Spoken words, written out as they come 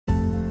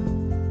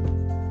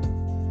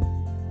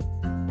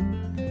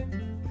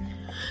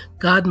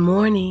God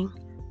morning.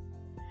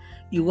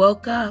 You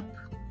woke up.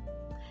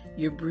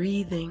 You're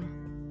breathing.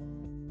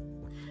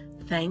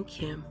 Thank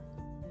Him.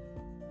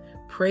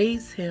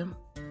 Praise Him.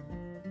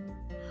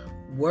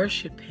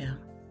 Worship Him.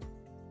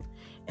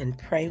 And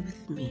pray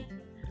with me.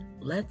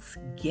 Let's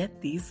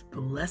get these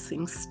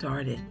blessings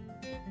started.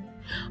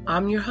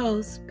 I'm your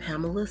host,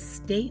 Pamela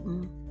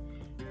Staten.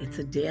 It's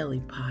a daily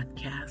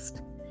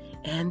podcast.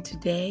 And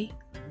today,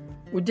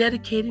 we're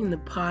dedicating the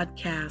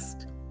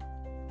podcast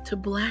to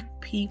Black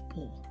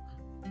people.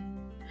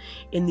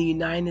 In the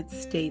United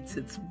States,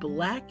 it's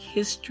Black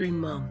History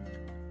Month.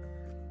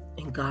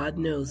 And God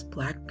knows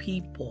Black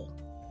people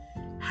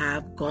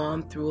have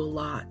gone through a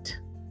lot.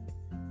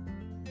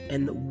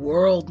 And the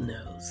world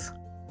knows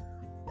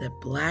that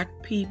Black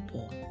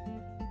people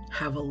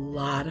have a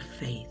lot of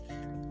faith.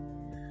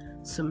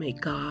 So may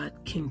God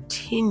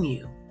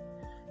continue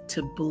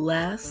to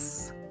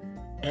bless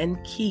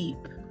and keep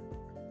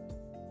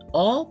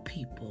all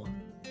people,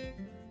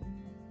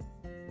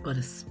 but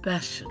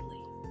especially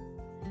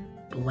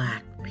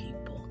Black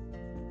people.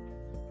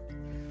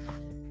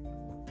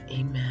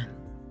 Amen.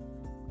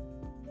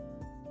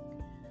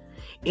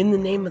 In the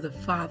name of the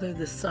Father,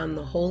 the Son,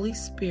 the Holy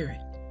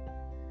Spirit.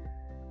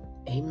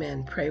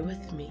 Amen. Pray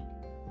with me.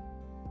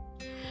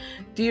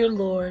 Dear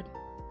Lord,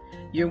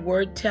 your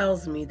word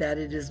tells me that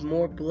it is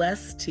more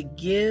blessed to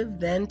give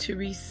than to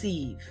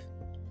receive.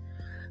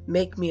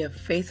 Make me a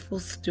faithful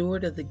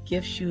steward of the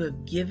gifts you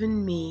have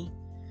given me,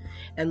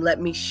 and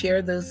let me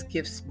share those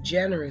gifts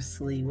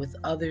generously with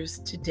others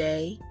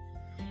today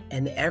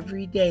and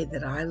every day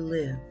that I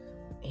live.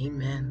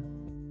 Amen.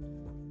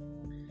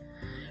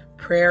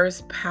 Prayer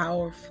is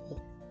powerful.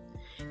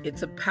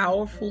 It's a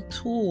powerful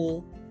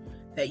tool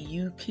that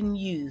you can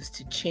use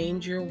to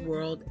change your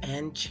world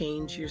and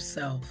change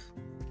yourself.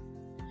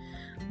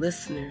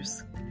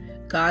 Listeners,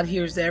 God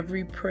hears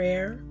every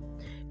prayer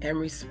and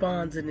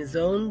responds in His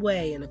own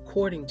way and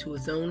according to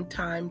His own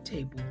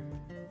timetable.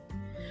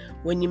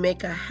 When you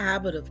make a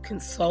habit of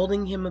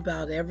consulting Him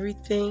about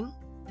everything,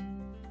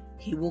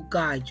 He will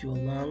guide you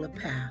along a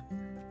path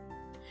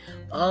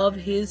of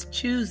His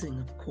choosing,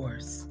 of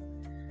course,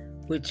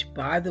 which,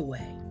 by the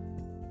way,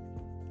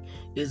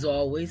 is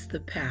always the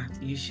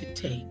path you should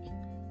take.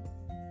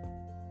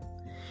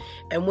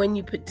 And when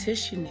you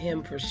petition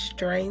Him for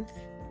strength,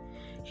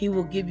 He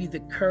will give you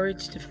the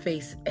courage to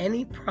face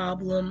any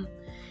problem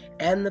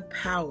and the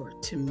power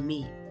to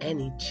meet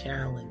any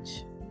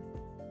challenge.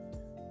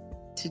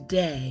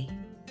 Today,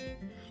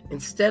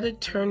 instead of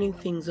turning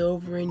things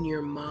over in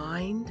your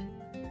mind,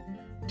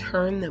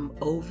 turn them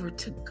over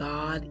to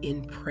God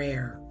in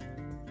prayer.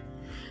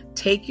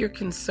 Take your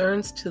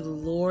concerns to the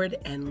Lord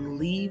and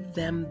leave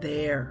them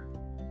there.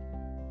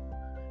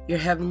 Your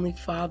Heavenly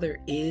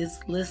Father is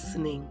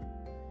listening,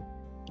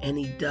 and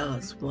He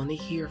does want to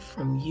hear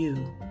from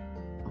you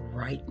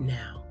right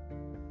now.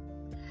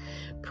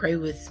 Pray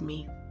with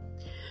me.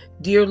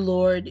 Dear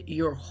Lord,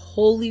 your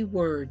holy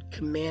word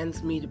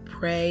commands me to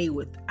pray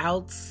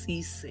without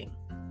ceasing.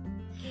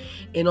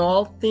 In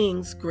all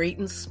things, great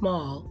and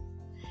small,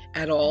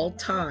 at all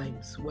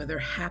times, whether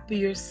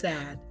happy or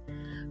sad,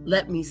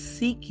 let me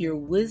seek your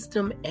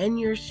wisdom and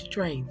your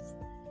strength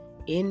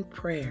in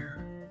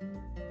prayer.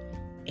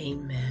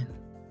 Amen.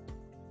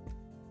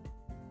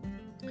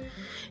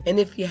 And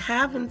if you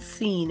haven't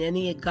seen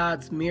any of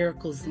God's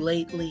miracles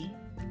lately,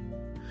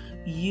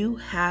 you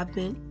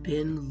haven't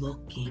been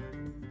looking.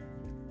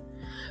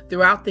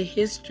 Throughout the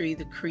history,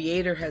 the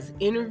Creator has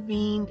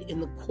intervened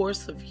in the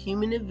course of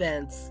human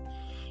events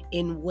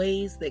in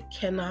ways that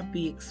cannot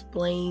be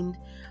explained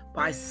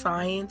by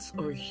science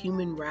or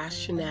human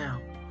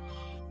rationale,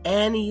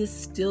 and He is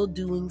still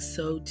doing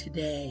so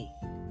today.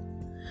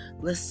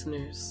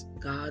 Listeners,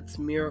 God's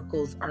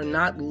miracles are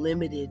not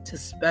limited to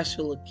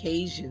special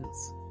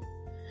occasions,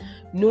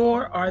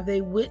 nor are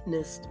they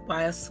witnessed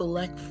by a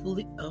select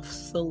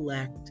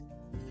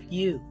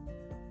few.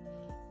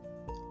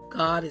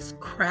 God is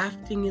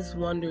crafting His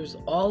wonders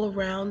all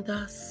around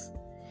us.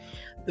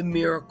 The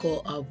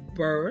miracle of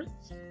birth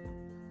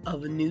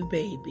of a new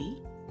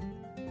baby.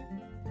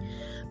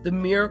 The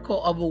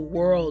miracle of a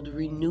world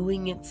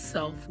renewing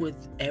itself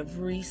with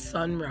every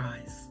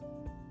sunrise.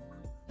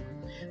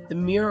 The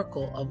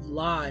miracle of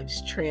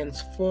lives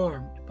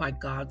transformed by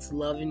God's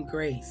love and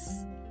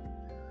grace.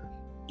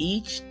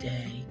 Each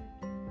day,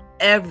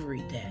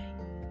 every day,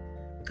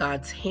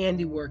 God's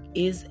handiwork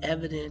is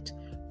evident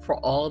for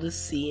all to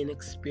see and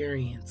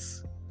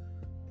experience.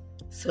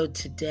 So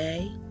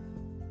today,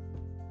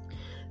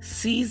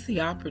 seize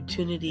the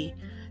opportunity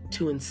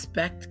to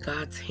inspect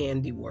God's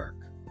handiwork.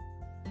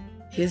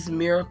 His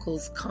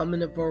miracles come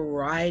in a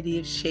variety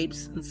of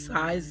shapes and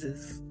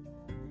sizes.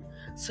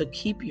 So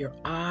keep your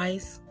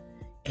eyes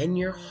and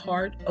your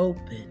heart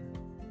open,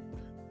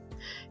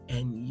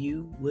 and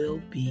you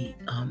will be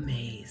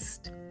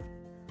amazed.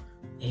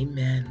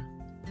 Amen.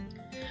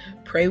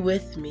 Pray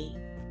with me.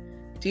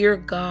 Dear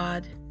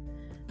God,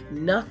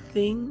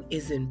 nothing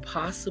is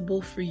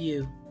impossible for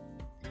you.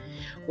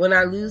 When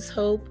I lose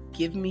hope,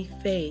 give me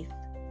faith.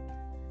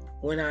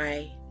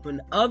 When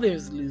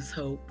others lose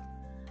hope,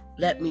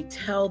 Let me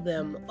tell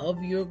them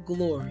of your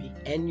glory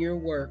and your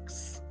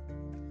works.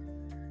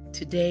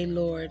 Today,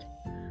 Lord,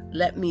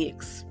 let me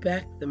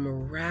expect the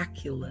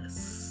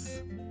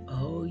miraculous.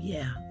 Oh,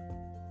 yeah.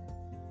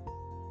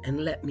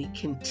 And let me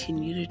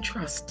continue to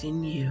trust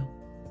in you.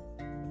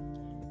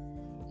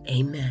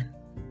 Amen.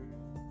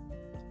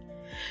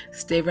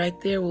 Stay right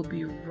there. We'll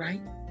be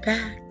right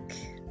back.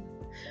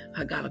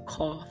 I got a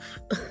cough.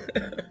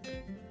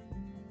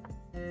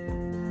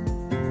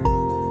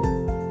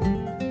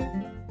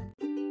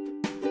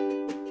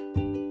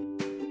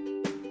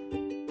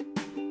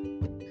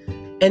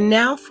 And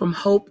now from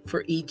Hope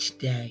for Each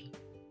Day.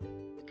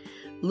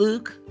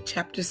 Luke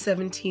chapter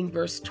 17,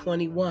 verse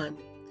 21.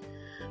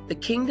 The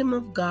kingdom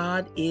of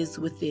God is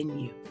within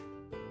you.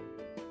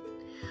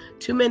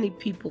 Too many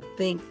people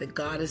think that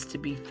God is to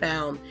be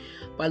found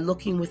by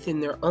looking within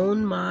their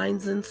own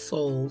minds and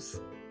souls,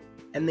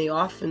 and they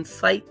often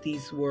cite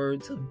these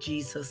words of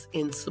Jesus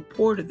in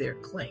support of their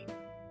claim.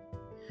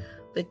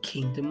 The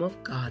kingdom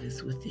of God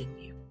is within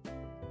you.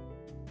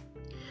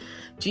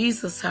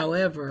 Jesus,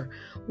 however,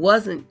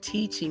 wasn't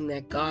teaching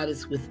that God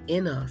is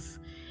within us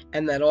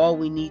and that all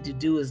we need to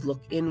do is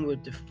look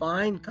inward to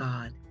find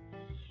God.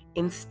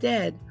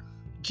 Instead,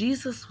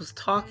 Jesus was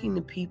talking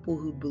to people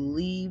who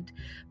believed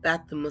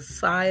that the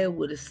Messiah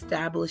would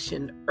establish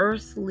an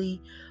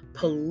earthly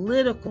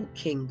political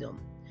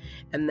kingdom,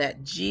 and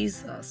that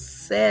Jesus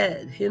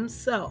said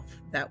himself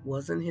that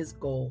wasn't his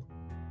goal.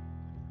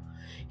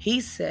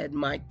 He said,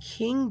 "My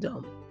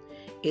kingdom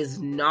is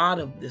not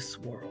of this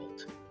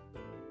world."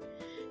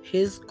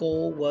 His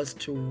goal was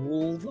to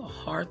rule the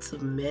hearts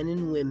of men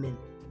and women.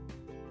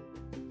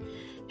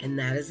 And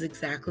that is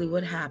exactly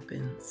what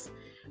happens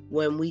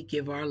when we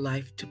give our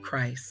life to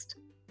Christ.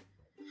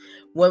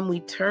 When we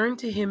turn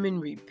to him in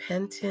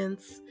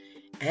repentance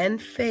and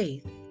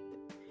faith,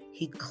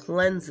 he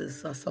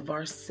cleanses us of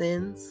our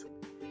sins.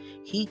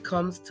 He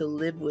comes to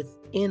live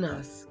within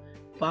us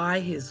by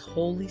his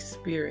Holy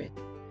Spirit.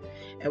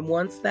 And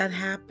once that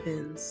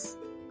happens,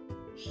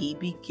 he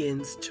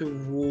begins to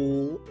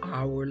rule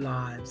our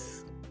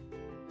lives.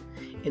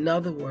 In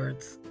other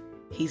words,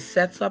 he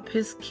sets up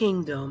his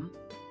kingdom,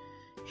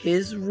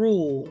 his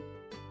rule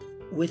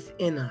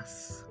within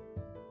us.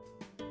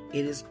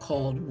 It is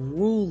called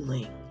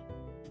ruling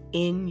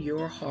in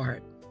your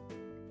heart.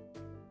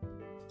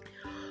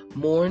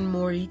 More and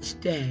more each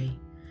day,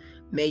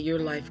 may your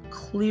life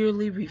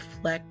clearly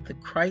reflect the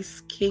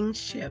Christ's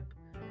kingship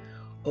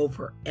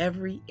over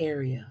every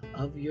area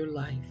of your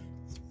life.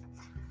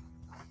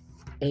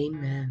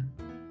 Amen.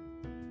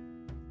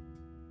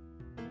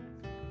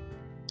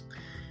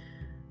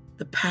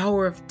 The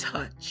power of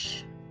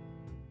touch.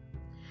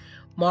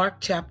 Mark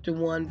chapter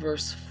 1,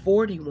 verse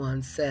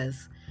 41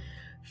 says,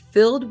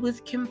 "Filled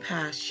with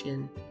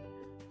compassion,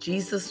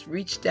 Jesus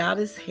reached out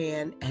his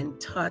hand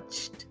and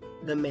touched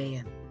the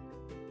man."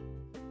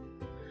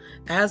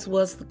 As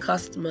was the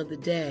custom of the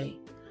day,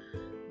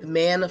 the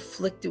man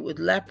afflicted with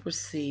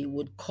leprosy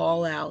would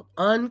call out,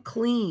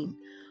 "Unclean,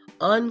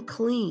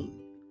 unclean,"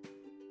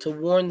 to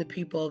warn the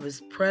people of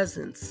his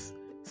presence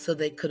so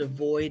they could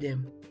avoid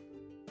him.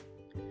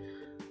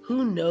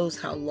 Who knows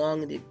how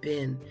long it had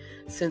been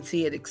since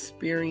he had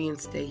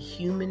experienced a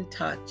human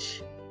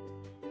touch,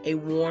 a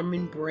warm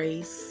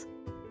embrace,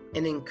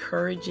 an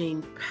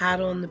encouraging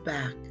pat on the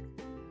back,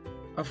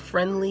 a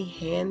friendly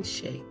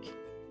handshake.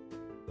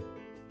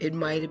 It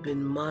might have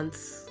been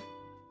months,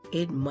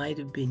 it might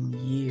have been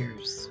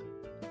years.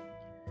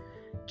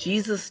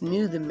 Jesus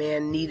knew the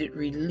man needed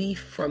relief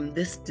from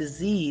this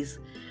disease,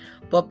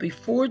 but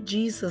before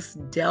Jesus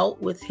dealt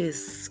with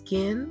his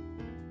skin,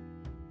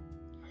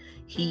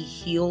 he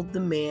healed the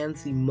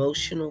man's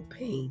emotional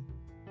pain.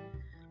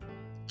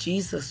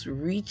 Jesus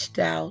reached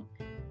out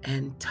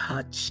and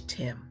touched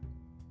him.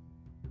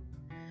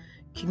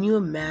 Can you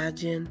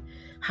imagine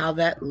how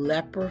that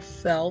leper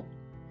felt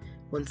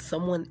when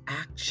someone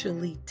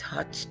actually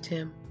touched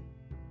him?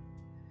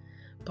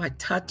 By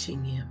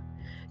touching him,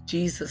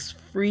 Jesus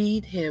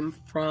freed him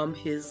from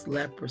his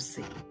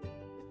leprosy.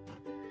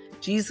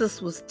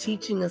 Jesus was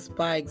teaching us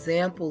by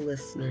example,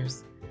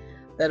 listeners,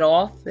 that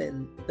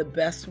often the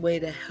best way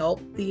to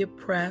help the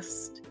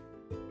oppressed,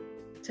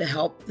 to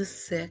help the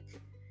sick,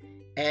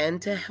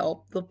 and to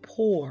help the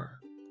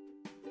poor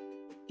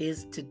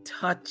is to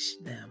touch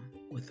them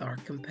with our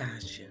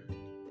compassion.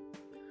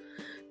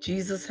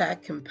 Jesus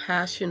had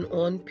compassion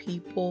on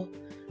people,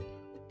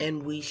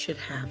 and we should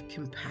have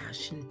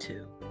compassion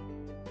too.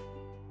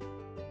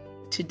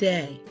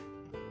 Today,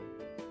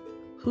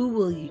 who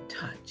will you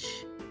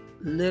touch,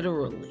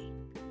 literally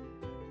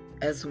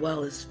as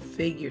well as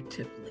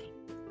figuratively,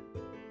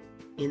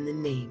 in the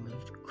name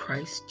of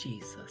Christ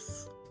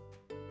Jesus?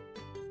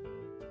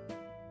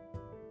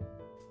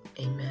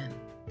 Amen.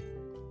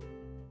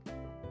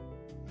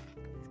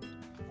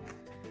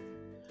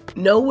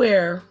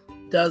 Nowhere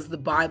does the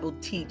Bible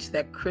teach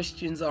that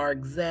Christians are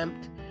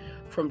exempt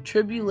from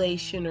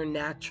tribulation or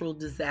natural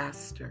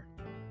disaster.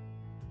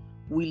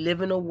 We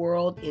live in a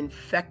world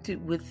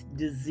infected with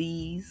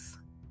disease,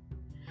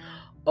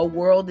 a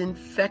world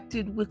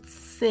infected with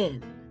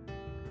sin,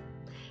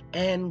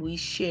 and we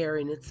share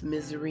in its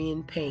misery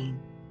and pain.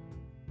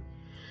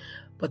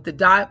 But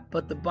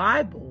the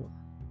Bible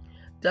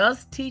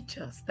does teach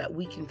us that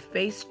we can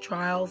face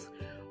trials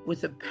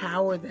with a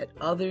power that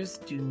others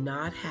do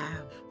not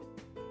have,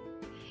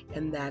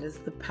 and that is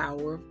the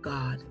power of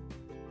God.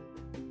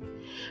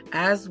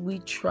 As we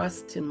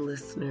trust Him,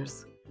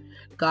 listeners,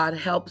 God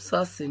helps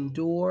us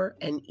endure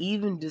and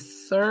even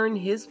discern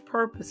His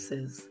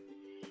purposes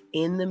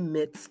in the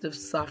midst of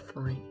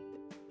suffering.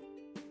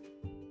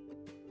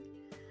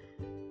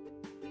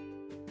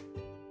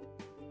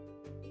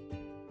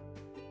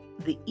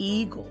 The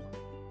eagle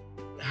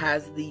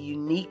has the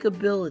unique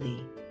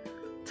ability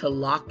to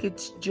lock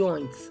its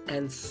joints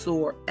and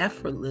soar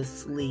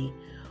effortlessly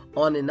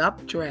on an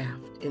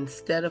updraft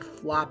instead of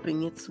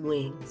flopping its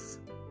wings.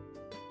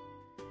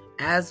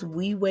 As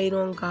we wait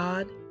on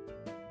God,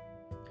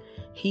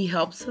 He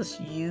helps us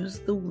use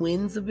the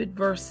winds of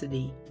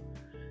adversity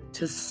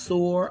to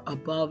soar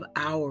above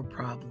our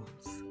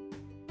problems.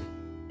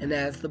 And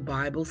as the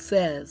Bible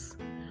says,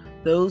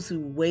 those who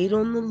wait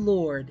on the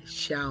Lord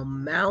shall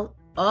mount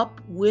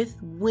up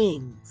with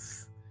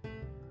wings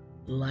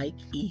like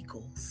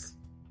eagles.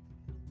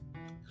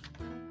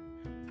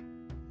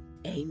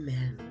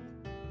 Amen.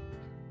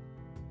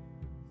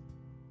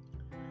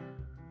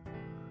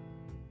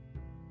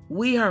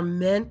 We are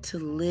meant to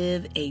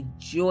live a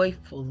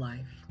joyful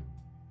life.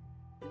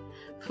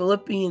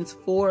 Philippians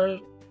 4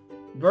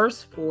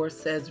 verse 4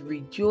 says,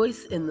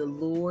 "Rejoice in the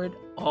Lord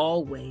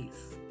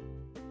always."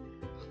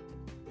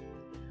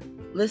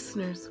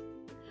 Listeners,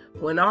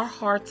 when our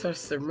hearts are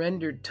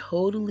surrendered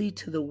totally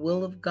to the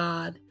will of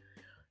God,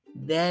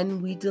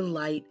 then we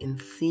delight in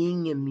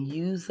seeing Him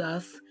use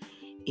us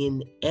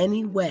in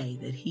any way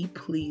that He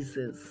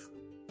pleases.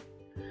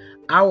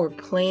 Our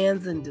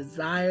plans and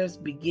desires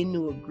begin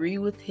to agree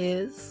with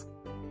His,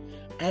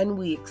 and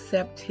we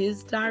accept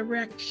His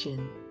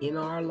direction in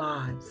our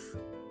lives.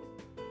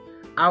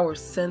 Our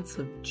sense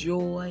of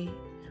joy,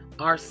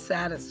 our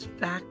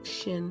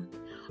satisfaction,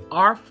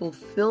 our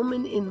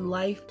fulfillment in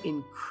life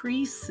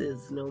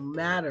increases no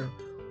matter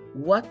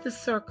what the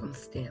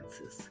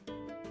circumstances,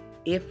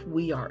 if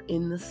we are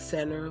in the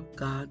center of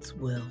God's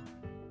will.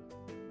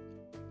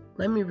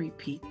 Let me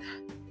repeat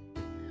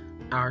that.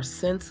 Our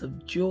sense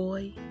of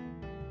joy,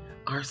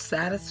 our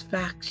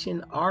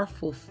satisfaction, our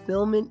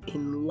fulfillment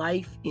in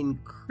life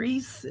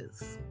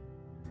increases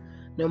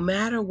no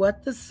matter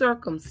what the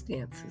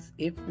circumstances,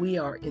 if we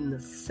are in the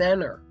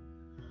center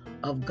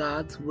of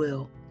God's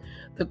will.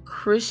 The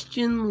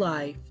Christian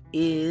life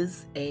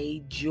is a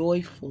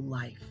joyful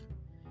life.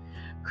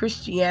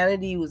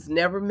 Christianity was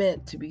never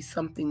meant to be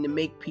something to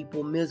make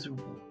people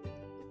miserable.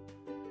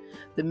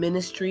 The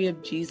ministry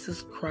of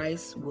Jesus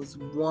Christ was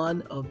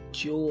one of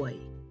joy.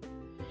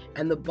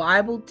 And the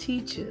Bible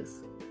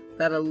teaches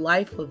that a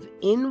life of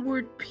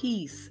inward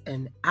peace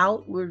and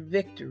outward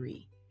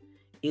victory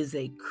is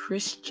a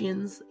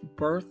Christian's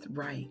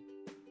birthright.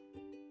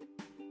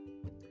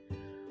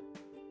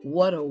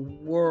 What a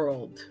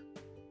world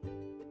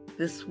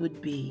this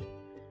would be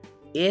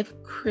if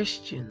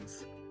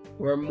Christians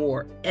were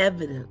more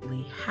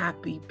evidently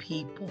happy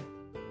people.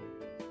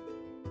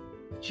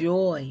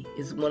 Joy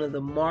is one of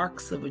the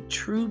marks of a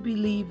true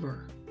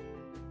believer.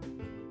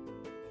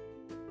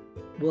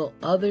 Will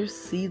others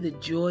see the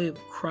joy of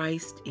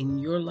Christ in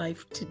your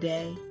life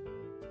today?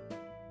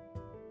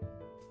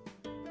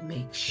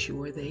 Make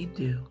sure they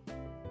do.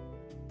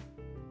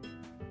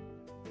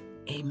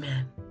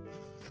 Amen.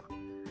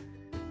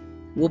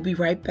 We'll be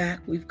right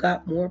back. We've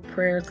got more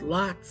prayers,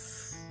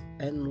 lots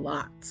and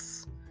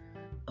lots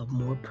of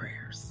more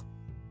prayers.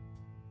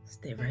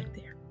 Stay right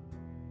there.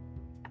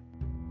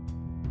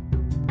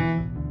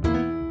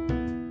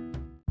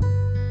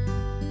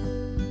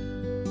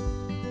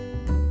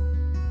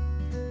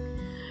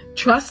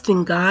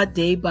 Trusting God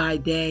day by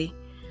day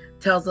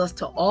tells us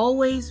to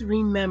always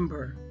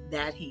remember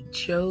that He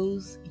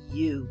chose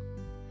you.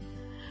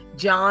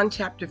 John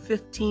chapter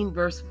 15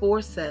 verse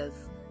 4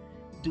 says,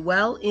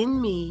 "Dwell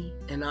in me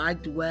and I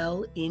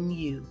dwell in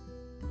you.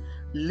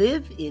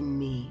 Live in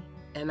me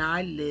and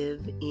I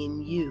live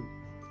in you.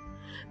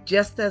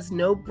 Just as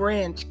no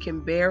branch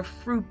can bear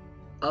fruit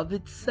of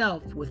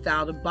itself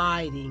without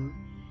abiding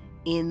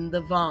in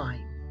the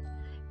vine,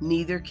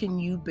 neither can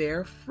you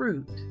bear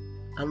fruit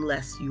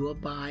unless you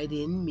abide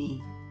in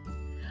me.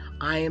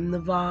 I am the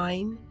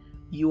vine,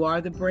 you are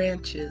the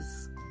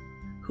branches.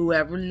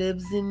 Whoever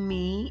lives in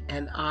me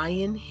and I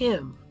in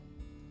him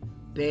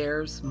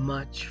bears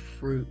much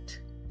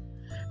fruit.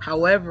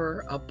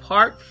 However,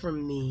 apart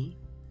from me,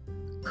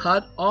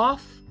 cut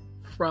off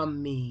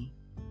from me,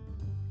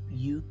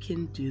 you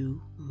can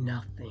do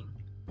nothing."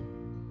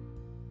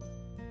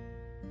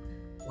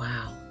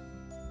 Wow.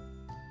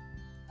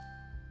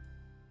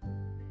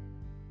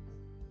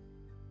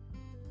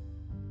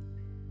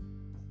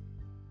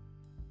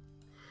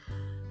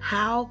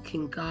 How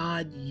can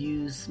God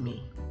use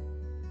me?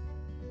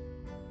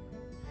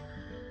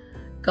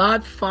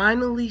 God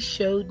finally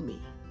showed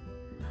me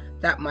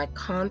that my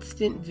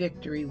constant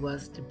victory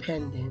was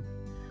dependent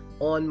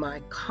on my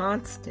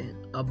constant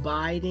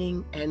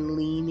abiding and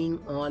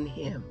leaning on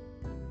Him.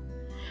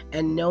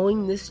 And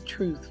knowing this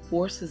truth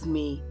forces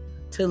me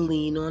to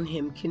lean on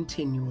Him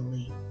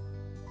continually.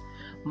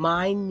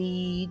 My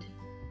need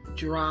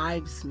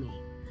drives me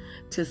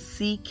to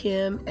seek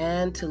Him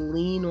and to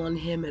lean on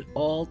Him at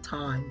all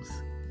times.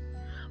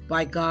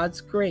 By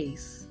God's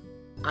grace,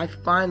 I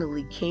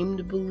finally came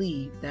to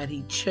believe that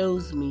He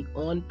chose me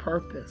on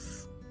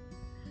purpose.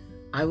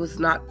 I was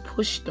not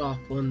pushed off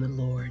on the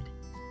Lord.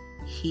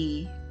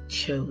 He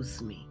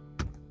chose me.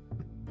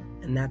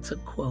 And that's a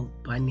quote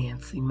by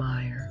Nancy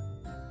Meyer.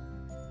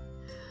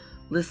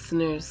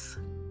 Listeners,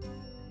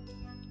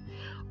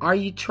 are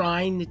you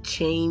trying to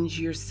change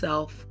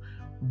yourself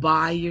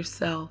by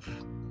yourself?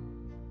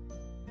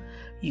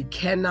 You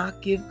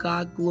cannot give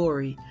God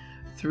glory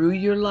through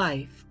your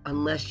life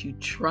unless you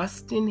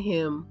trust in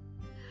Him,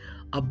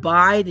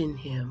 abide in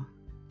Him,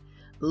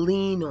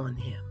 lean on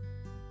Him.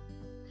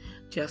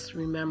 Just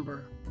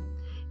remember,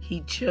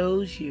 He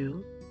chose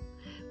you,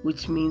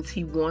 which means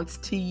He wants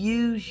to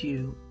use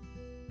you,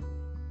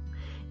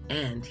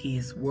 and He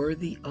is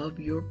worthy of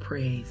your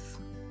praise.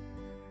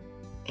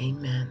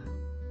 Amen.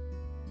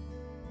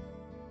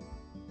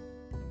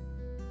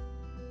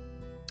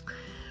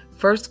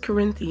 1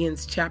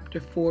 Corinthians chapter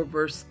 4,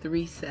 verse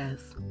 3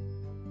 says,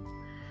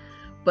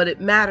 "But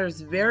it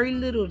matters very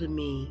little to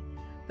me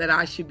that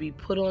I should be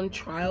put on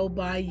trial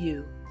by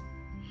you,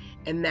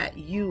 and that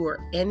you or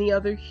any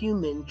other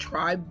human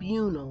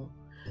tribunal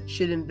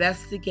should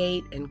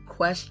investigate and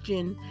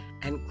question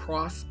and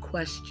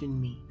cross-question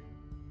me.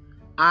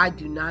 I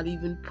do not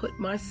even put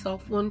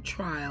myself on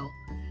trial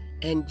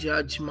and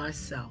judge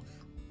myself."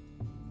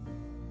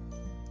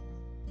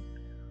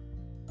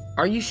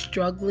 Are you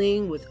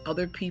struggling with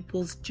other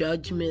people's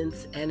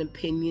judgments and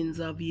opinions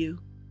of you?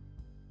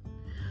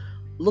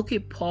 Look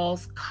at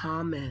Paul's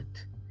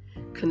comment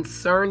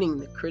concerning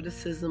the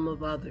criticism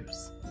of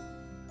others.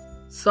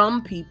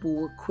 Some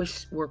people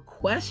were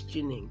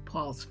questioning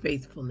Paul's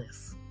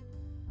faithfulness.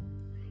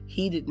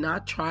 He did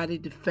not try to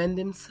defend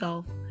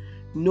himself,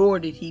 nor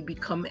did he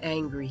become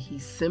angry. He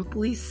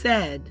simply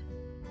said,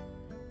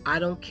 "I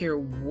don't care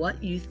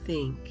what you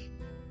think.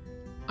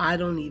 I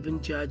don't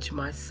even judge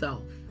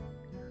myself."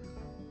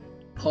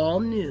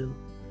 Paul knew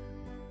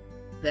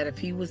that if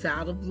he was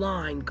out of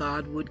line,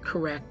 God would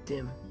correct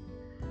him.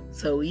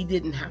 So he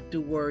didn't have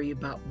to worry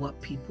about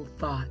what people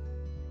thought.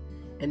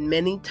 And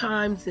many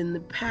times in the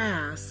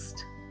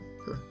past,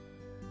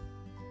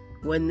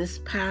 when this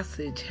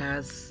passage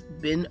has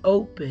been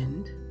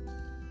opened,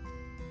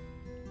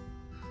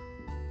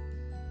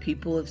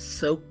 people have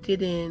soaked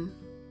it in,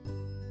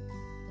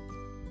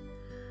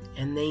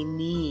 and they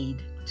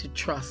need to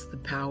trust the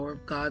power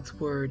of God's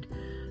word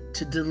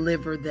to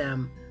deliver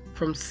them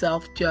from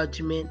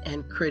self-judgment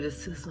and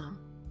criticism.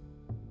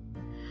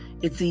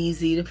 It's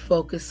easy to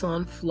focus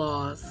on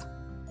flaws,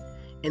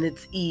 and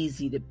it's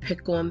easy to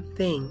pick on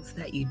things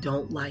that you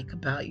don't like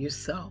about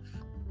yourself.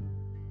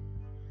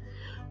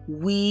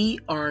 We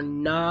are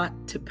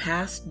not to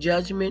pass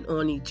judgment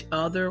on each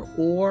other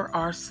or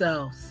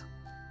ourselves.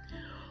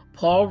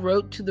 Paul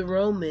wrote to the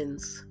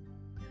Romans,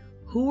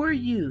 "Who are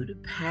you to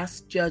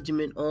pass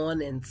judgment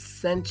on and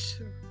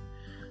censure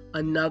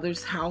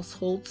another's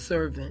household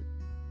servant?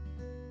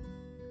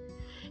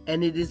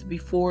 And it is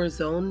before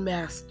his own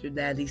master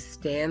that he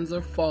stands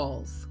or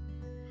falls,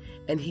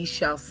 and he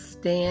shall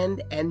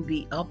stand and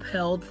be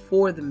upheld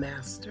for the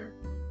master,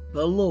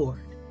 the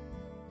Lord,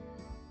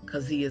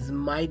 because he is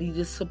mighty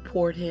to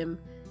support him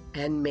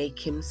and make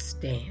him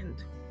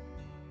stand."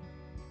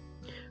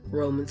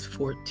 Romans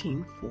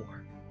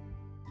 14:4.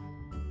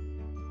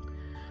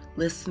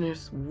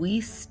 Listeners,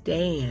 we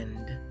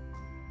stand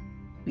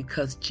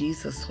because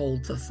Jesus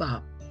holds us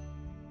up.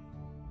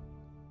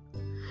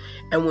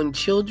 And when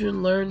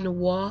children learn to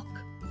walk,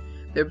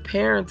 their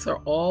parents are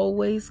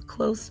always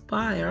close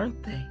by,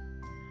 aren't they?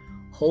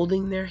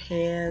 Holding their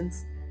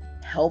hands,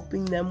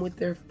 helping them with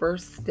their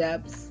first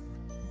steps,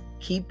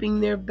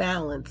 keeping their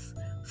balance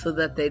so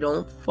that they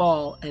don't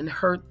fall and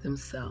hurt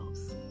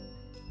themselves.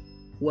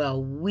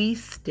 Well, we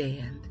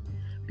stand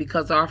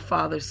because our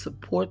Father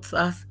supports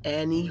us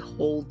and He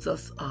holds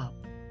us up.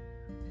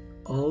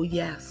 Oh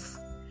yes,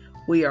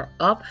 we are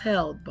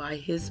upheld by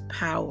His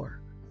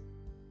power,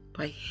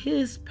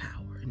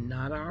 and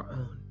not our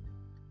own.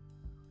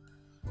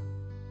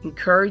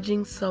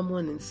 Encouraging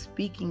someone and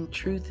speaking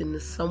truth into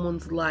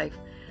someone's life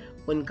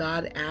when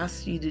God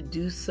asks you to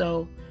do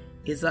so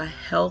is a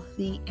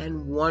healthy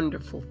and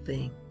wonderful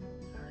thing.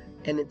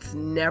 And it's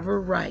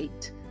never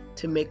right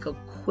to make a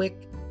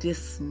quick,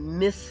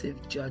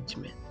 dismissive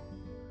judgment.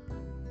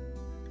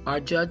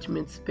 Our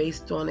judgments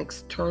based on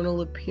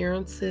external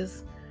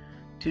appearances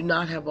do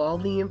not have all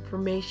the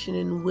information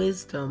and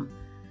wisdom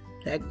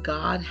that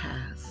God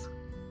has.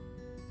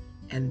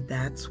 And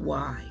that's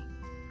why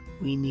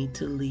we need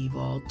to leave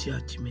all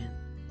judgment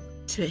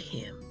to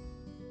Him.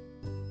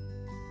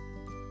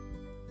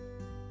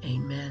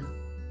 Amen.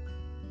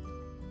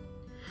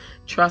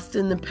 Trust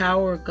in the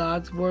power of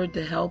God's word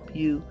to help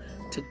you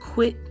to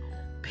quit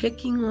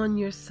picking on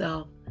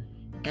yourself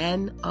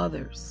and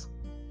others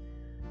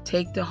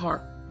take to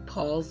heart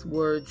Paul's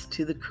words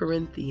to the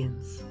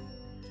Corinthians.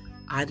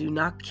 I do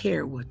not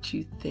care what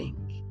you think,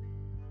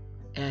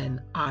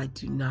 and I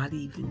do not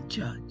even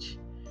judge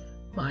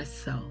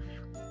myself.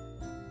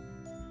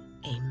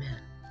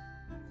 Amen.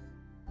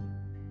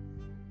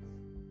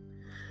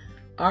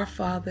 Our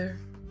Father,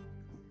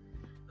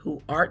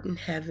 who art in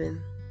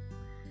heaven,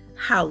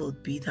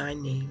 hallowed be thy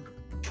name.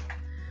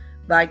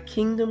 Thy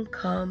kingdom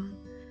come,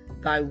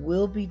 thy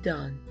will be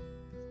done,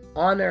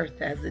 on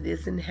earth as it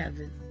is in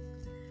heaven.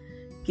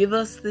 Give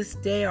us this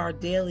day our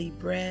daily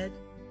bread,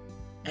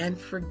 and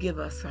forgive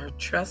us our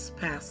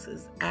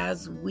trespasses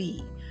as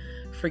we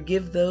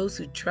forgive those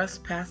who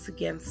trespass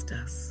against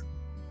us.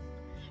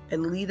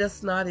 And lead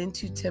us not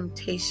into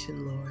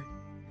temptation, Lord,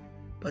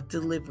 but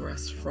deliver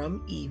us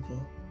from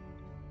evil.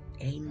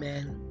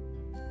 Amen.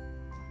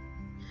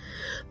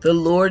 The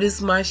Lord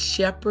is my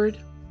shepherd,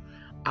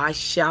 I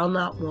shall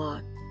not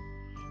want.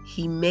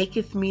 He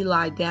maketh me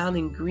lie down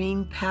in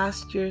green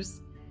pastures.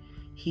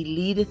 He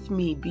leadeth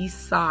me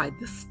beside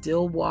the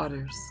still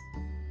waters.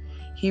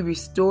 He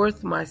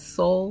restoreth my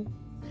soul.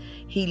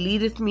 He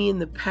leadeth me in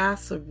the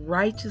paths of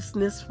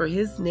righteousness for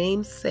his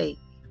name's sake.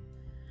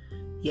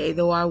 Yea,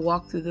 though I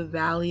walk through the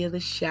valley of the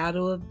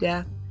shadow of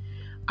death,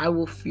 I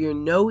will fear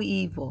no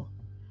evil,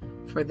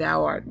 for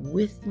thou art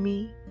with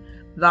me.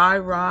 Thy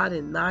rod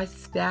and thy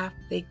staff,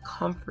 they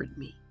comfort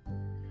me.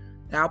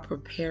 Thou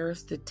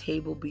preparest a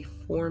table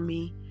before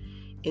me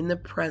in the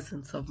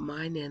presence of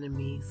mine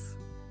enemies.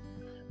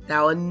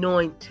 Thou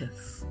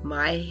anointest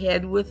my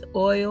head with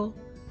oil,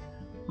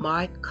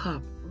 my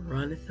cup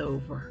runneth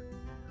over.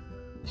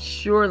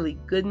 Surely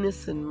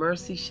goodness and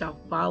mercy shall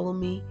follow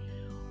me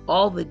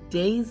all the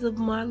days of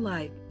my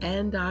life,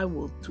 and I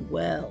will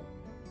dwell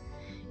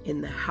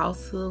in the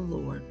house of the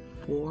Lord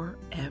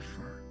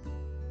forever.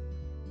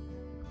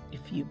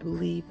 If you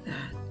believe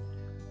that,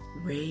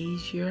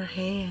 raise your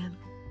hand.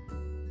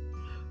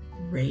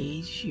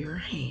 Raise your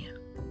hand.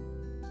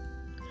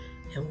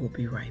 And we'll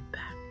be right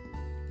back.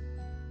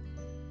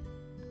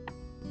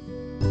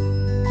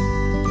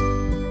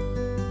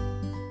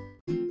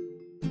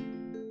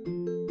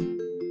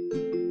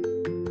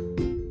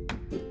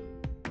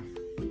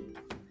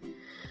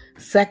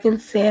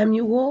 Second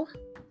Samuel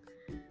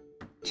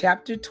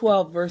chapter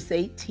 12, verse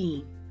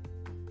 18.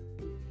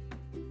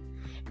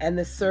 And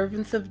the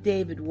servants of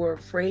David were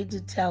afraid to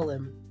tell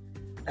him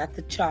that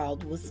the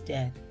child was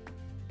dead.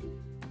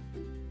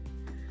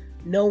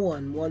 No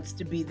one wants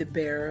to be the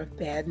bearer of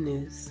bad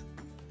news.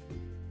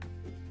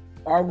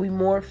 Are we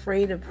more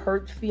afraid of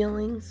hurt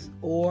feelings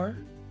or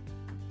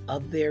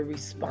of their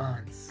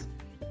response?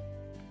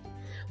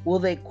 Will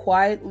they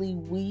quietly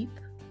weep,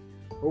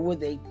 or will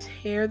they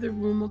tear the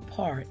room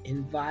apart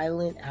in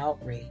violent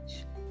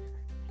outrage?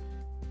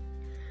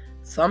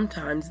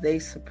 Sometimes they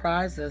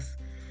surprise us,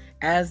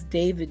 as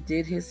David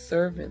did his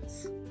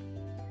servants.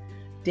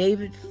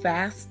 David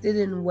fasted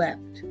and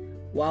wept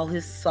while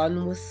his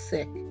son was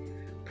sick,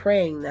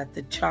 praying that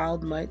the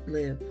child might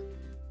live.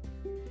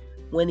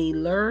 When he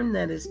learned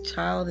that his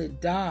child had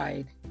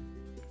died,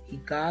 he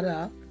got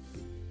up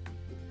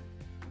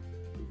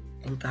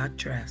and got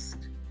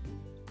dressed.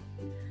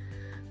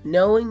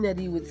 Knowing that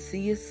he would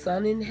see his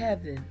son in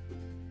heaven,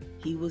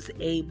 he was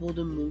able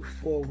to move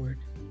forward.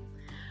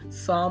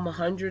 Psalm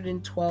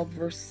 112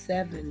 verse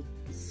 7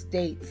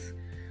 states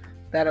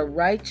that a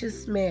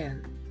righteous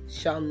man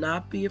shall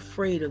not be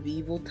afraid of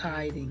evil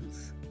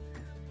tidings.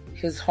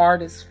 His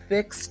heart is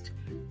fixed,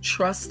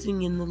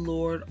 trusting in the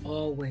Lord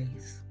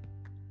always.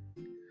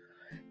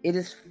 It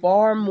is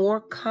far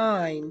more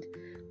kind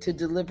to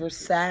deliver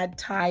sad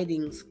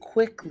tidings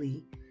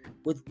quickly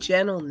with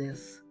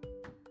gentleness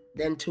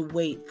than to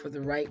wait for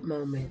the right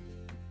moment.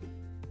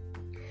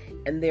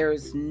 And there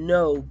is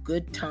no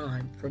good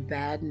time for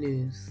bad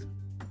news.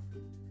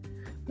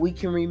 We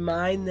can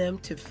remind them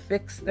to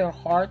fix their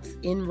hearts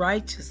in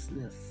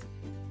righteousness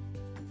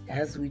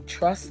as we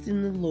trust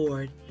in the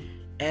Lord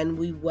and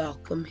we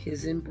welcome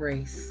his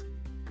embrace.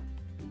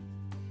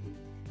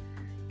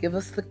 Give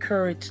us the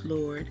courage,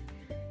 Lord,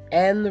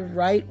 and the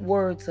right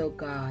words, O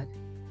God,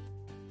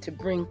 to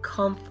bring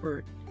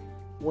comfort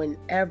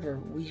whenever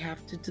we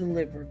have to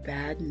deliver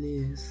bad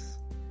news.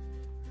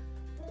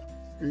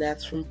 And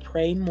that's from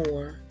Pray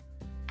More,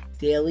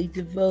 Daily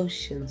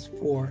Devotions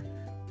for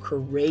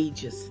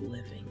Courageous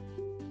Living.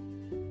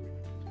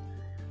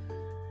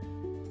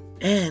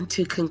 And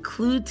to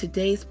conclude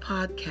today's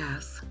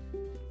podcast,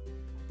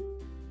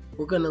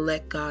 we're going to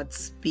let God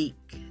speak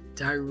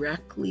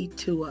directly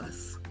to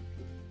us.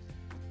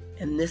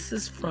 And this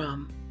is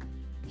from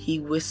He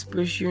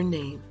Whispers Your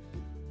Name.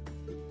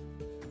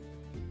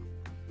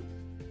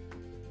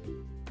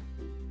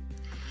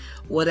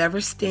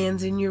 Whatever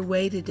stands in your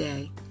way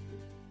today,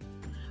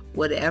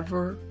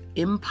 whatever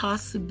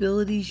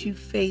impossibilities you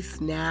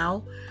face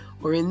now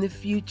or in the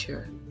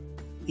future,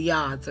 the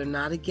odds are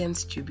not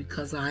against you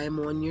because I am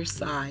on your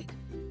side.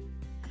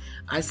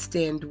 I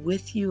stand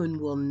with you and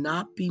will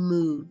not be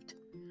moved,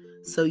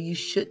 so you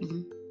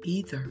shouldn't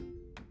either.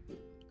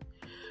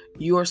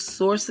 Your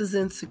sources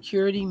and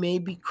security may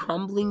be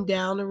crumbling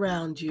down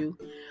around you,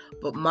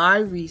 but my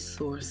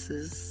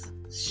resources,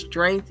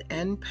 strength,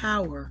 and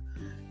power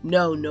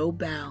know no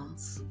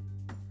bounds.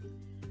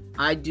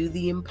 I do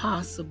the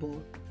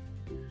impossible,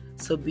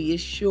 so be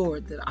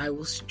assured that I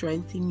will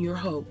strengthen your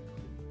hope.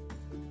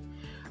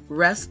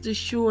 Rest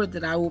assured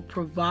that I will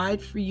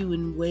provide for you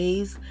in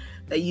ways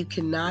that you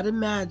cannot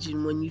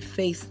imagine when you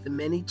face the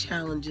many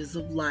challenges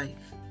of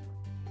life.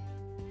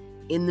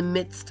 In the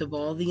midst of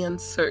all the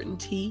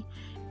uncertainty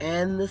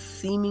and the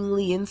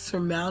seemingly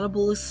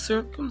insurmountable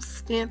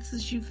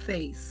circumstances you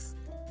face,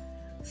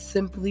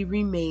 simply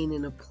remain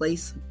in a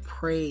place of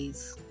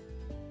praise.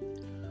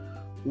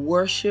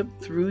 Worship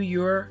through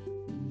your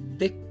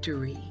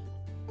victory.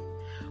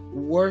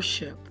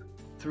 Worship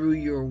through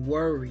your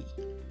worry.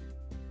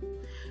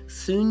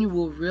 Soon you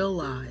will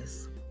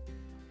realize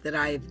that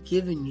I have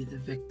given you the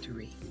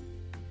victory.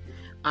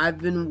 I've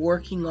been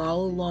working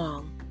all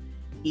along,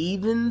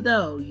 even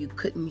though you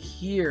couldn't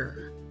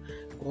hear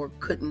or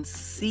couldn't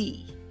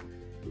see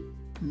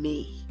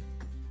me.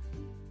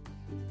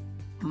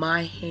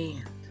 My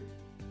hand,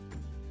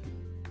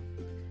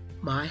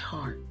 my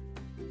heart.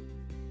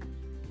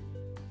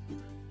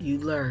 You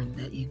learn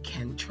that you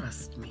can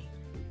trust me.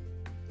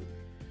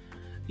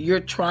 Your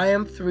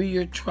triumph through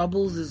your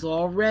troubles is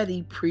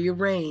already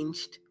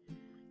prearranged.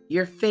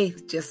 Your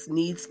faith just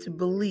needs to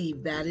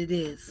believe that it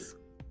is.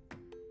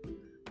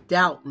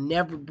 Doubt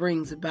never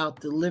brings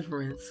about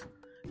deliverance,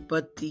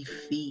 but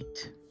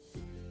defeat.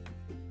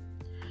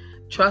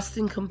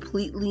 Trusting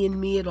completely in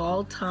me at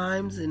all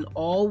times, in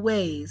all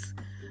ways,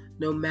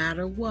 no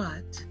matter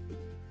what,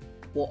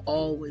 will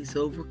always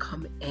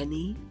overcome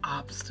any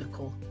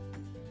obstacle.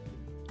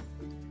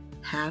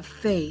 Have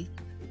faith,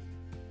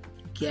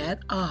 get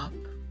up,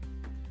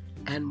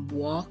 and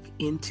walk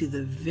into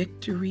the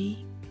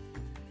victory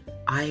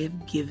I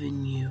have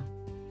given you.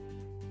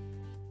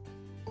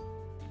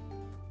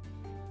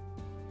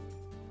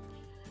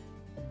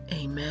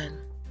 Amen.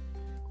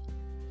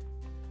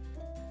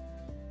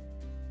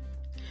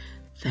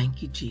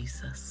 Thank you,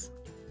 Jesus.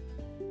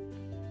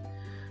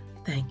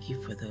 Thank you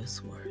for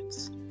those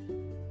words.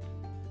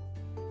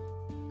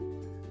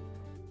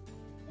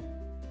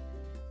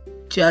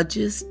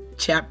 Judges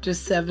chapter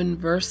 7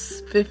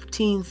 verse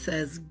 15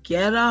 says,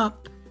 "Get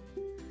up,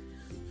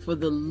 for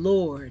the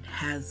Lord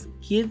has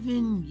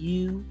given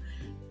you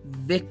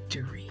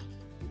victory."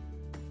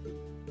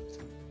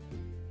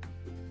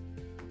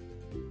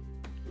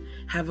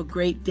 Have a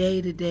great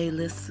day today,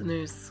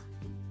 listeners.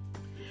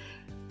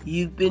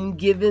 You've been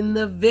given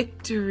the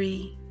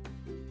victory.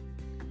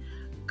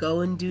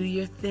 Go and do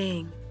your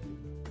thing.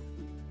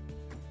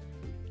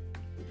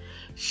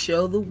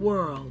 Show the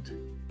world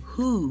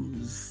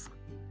whose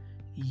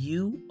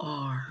you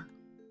are.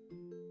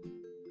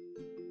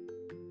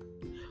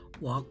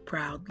 Walk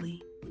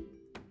proudly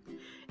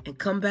and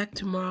come back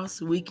tomorrow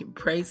so we can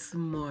pray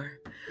some more.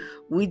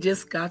 We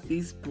just got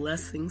these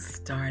blessings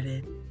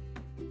started.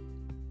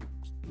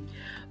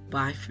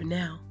 Bye for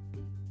now.